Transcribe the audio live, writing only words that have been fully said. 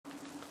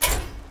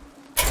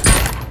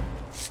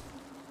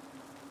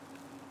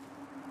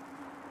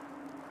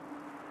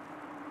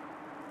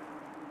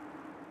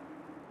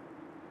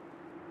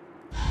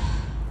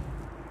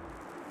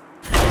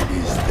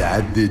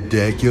that the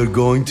deck you're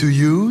going to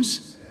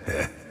use?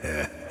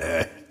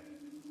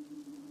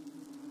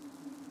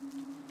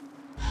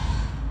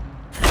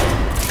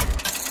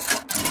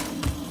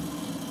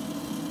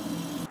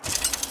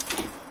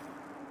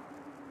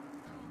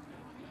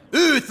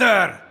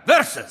 Uther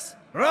versus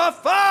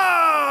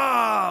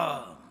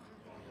Rafaam!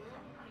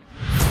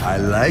 I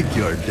like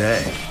your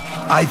deck.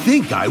 I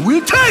think I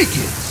will take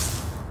it!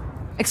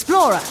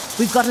 Explorer,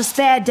 we've got a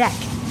spare deck.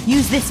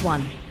 Use this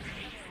one.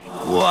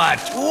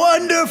 What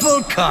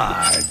wonderful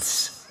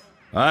cards!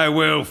 I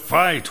will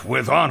fight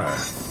with honor.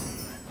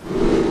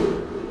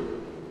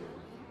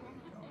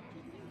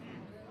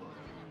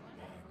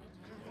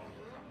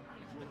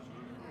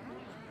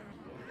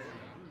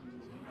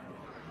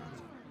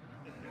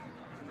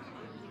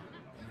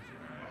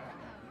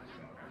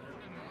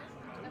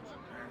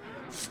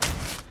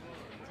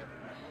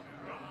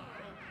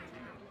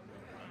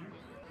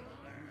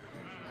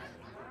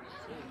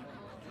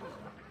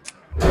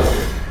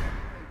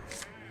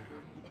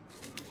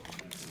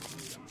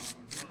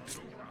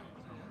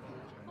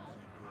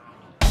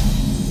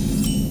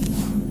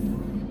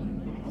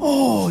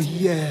 Oh,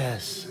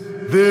 yes.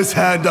 This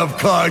hand of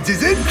cards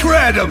is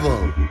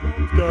incredible!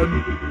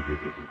 Done.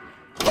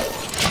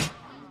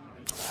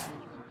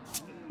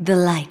 The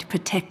light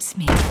protects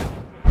me.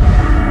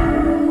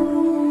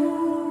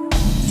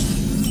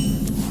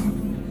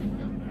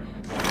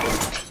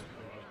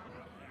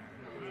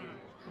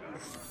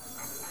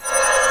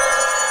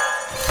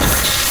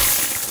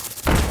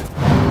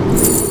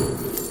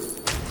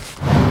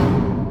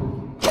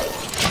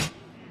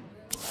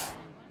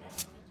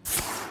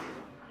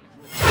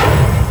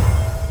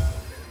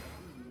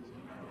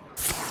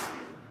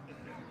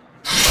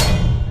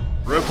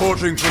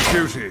 Reporting for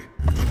duty.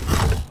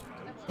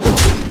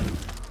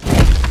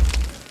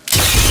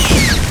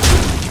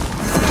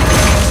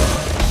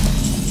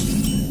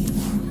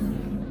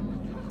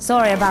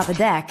 Sorry about the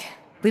deck.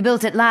 We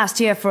built it last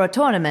year for a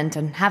tournament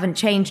and haven't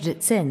changed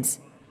it since.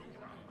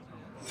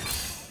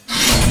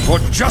 For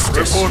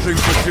justice! Reporting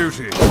for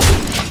duty.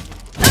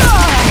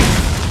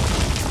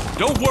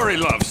 Don't worry,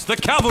 loves. The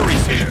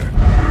cavalry's here.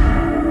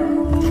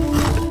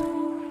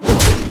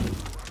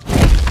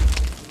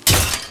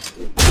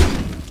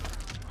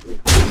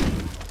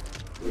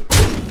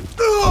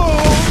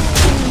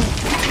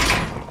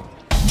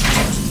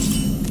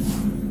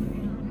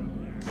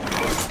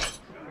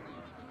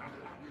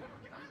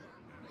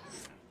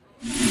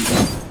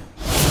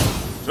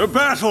 To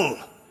battle!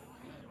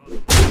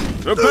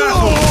 To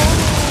battle!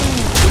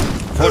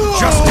 For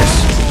justice!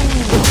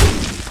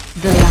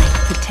 The light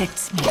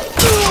protects me.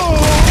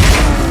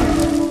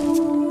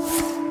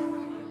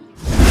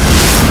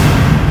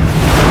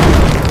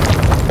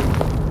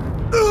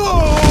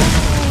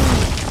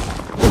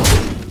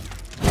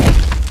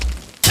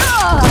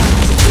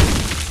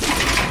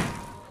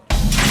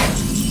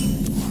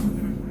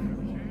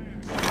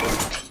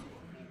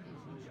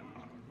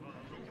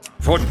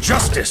 For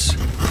justice!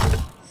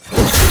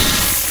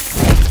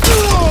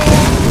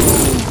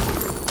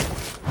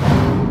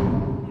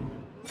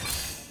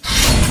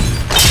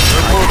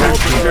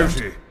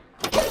 Duty.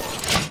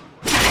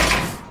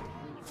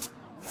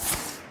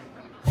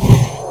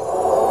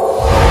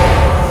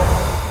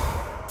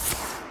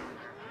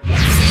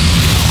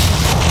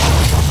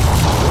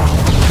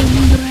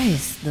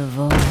 Embrace the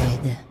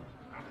void.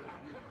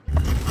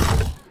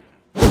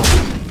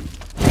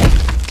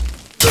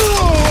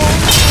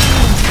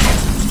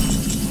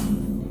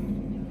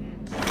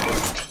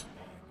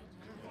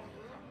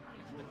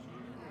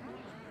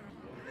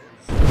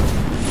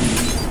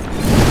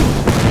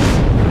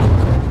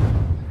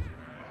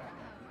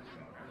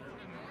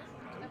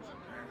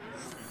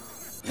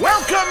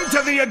 Welcome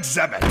to the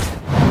exhibit!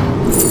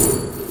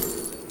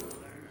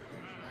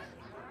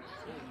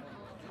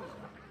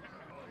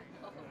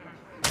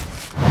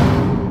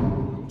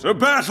 To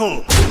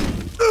battle!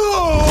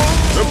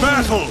 To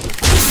battle!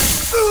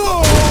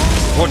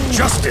 For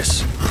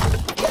justice!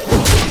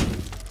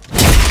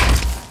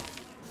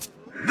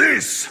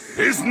 This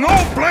is no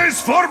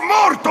place for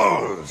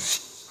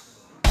mortals!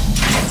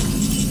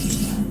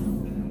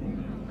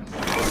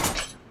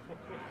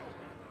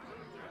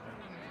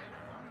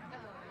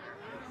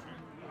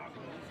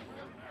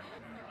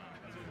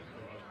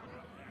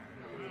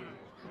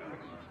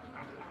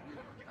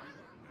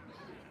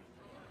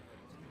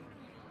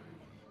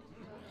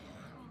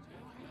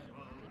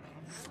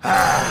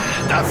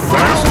 The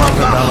thrill of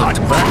the hunt!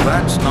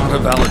 That's not a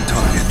valid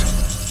target.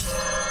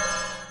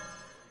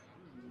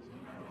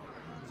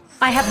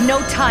 I have no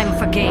time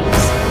for games.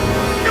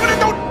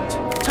 Don't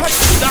touch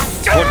that!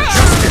 For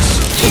justice!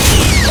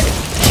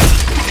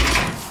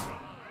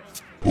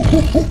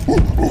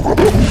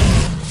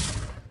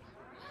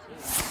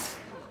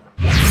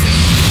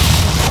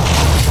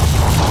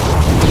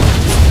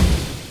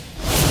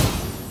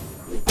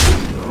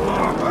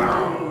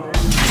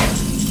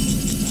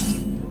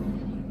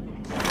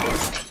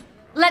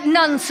 Let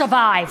none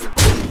survive.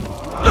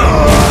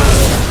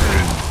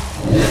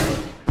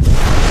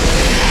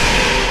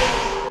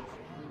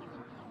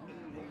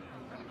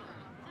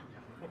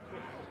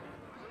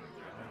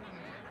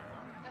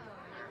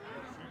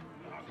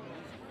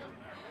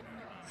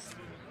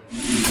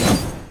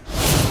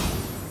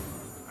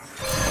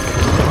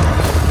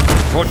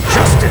 For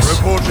justice!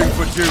 Reporting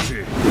for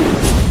duty.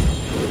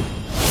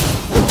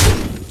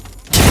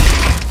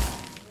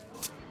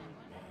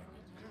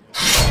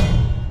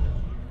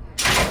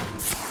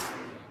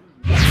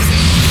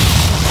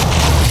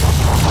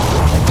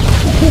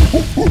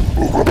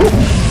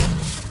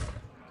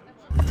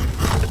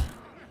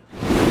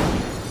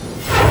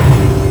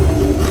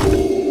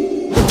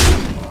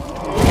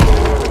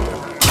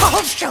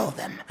 I'll show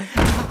them!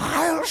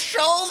 I'll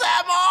show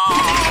them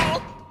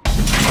all!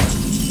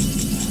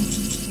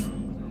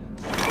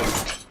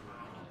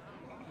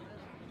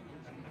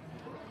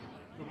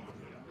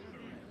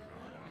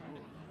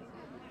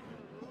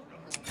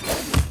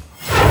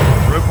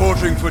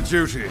 Reporting for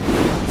duty.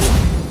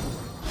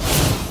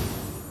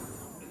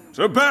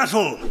 To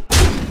battle!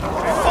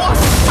 For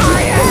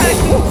science!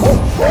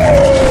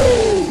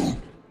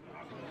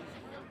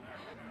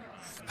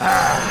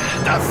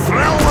 The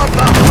thrill of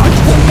the hunt!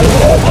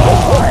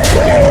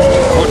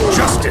 For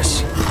justice!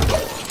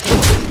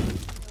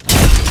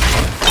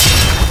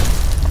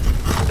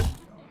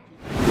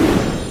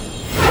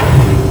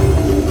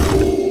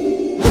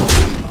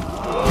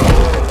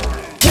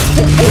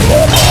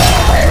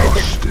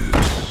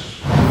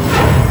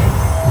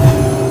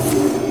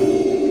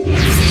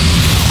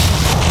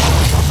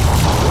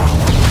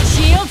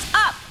 Shields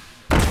up!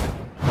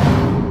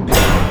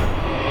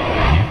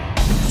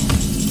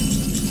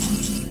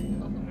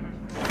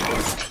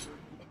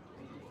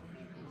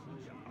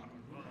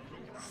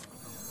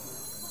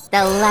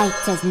 The light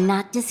does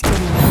not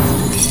discriminate.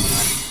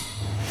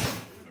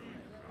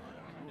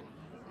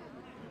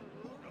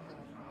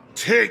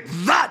 Take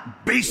that,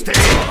 beastie!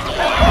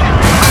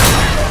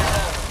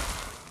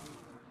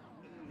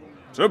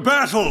 To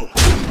battle!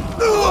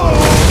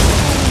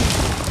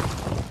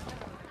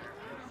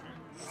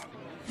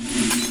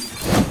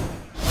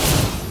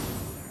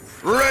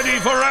 Ready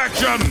for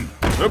action!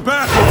 To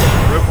battle!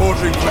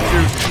 Reporting for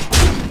duty.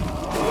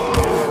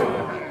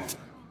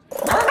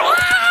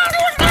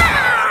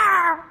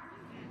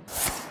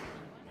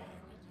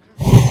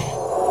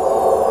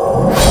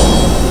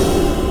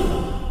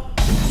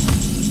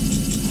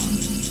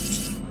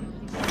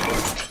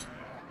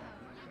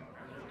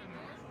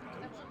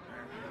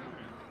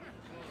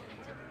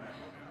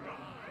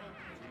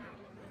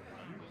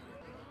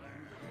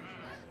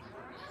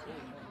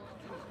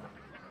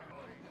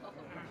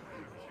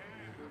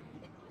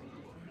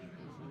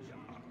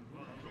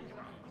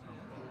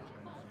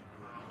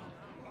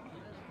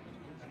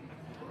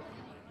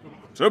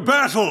 To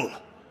battle!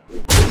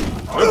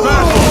 To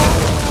battle!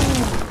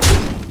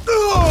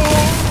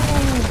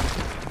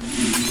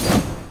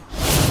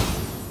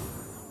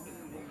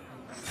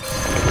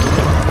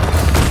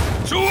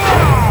 To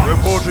arms!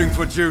 Reporting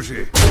for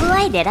duty.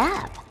 Light it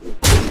up.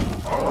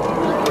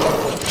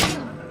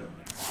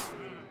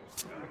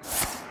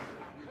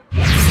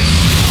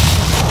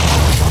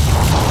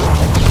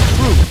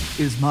 Truth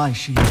is my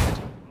shield.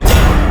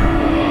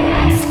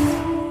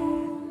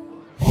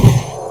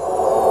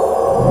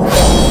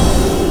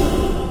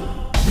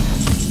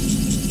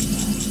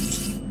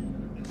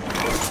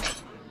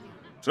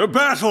 To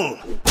battle!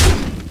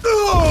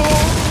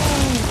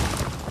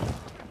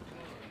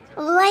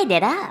 Light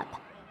it up.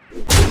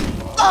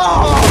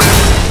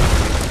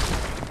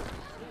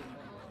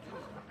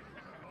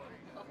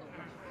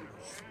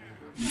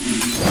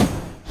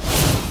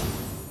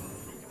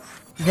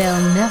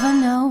 They'll never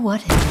know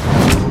what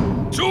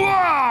hit. To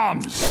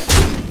arms!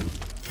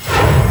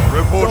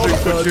 Reporting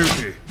for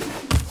duty.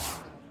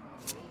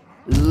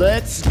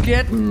 Let's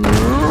get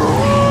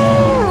moving.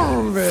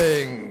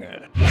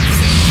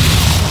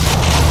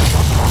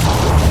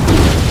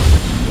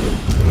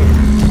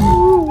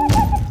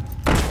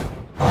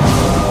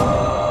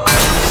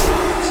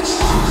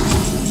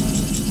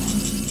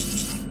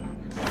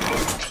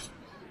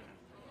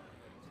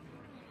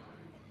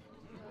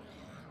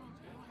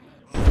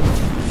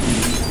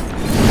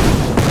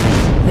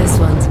 This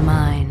one's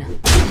mine.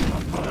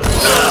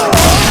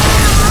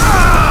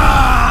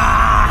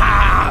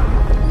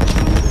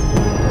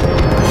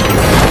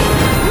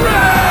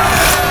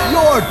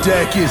 Your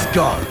deck is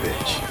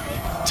garbage.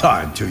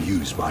 Time to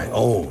use my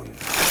own.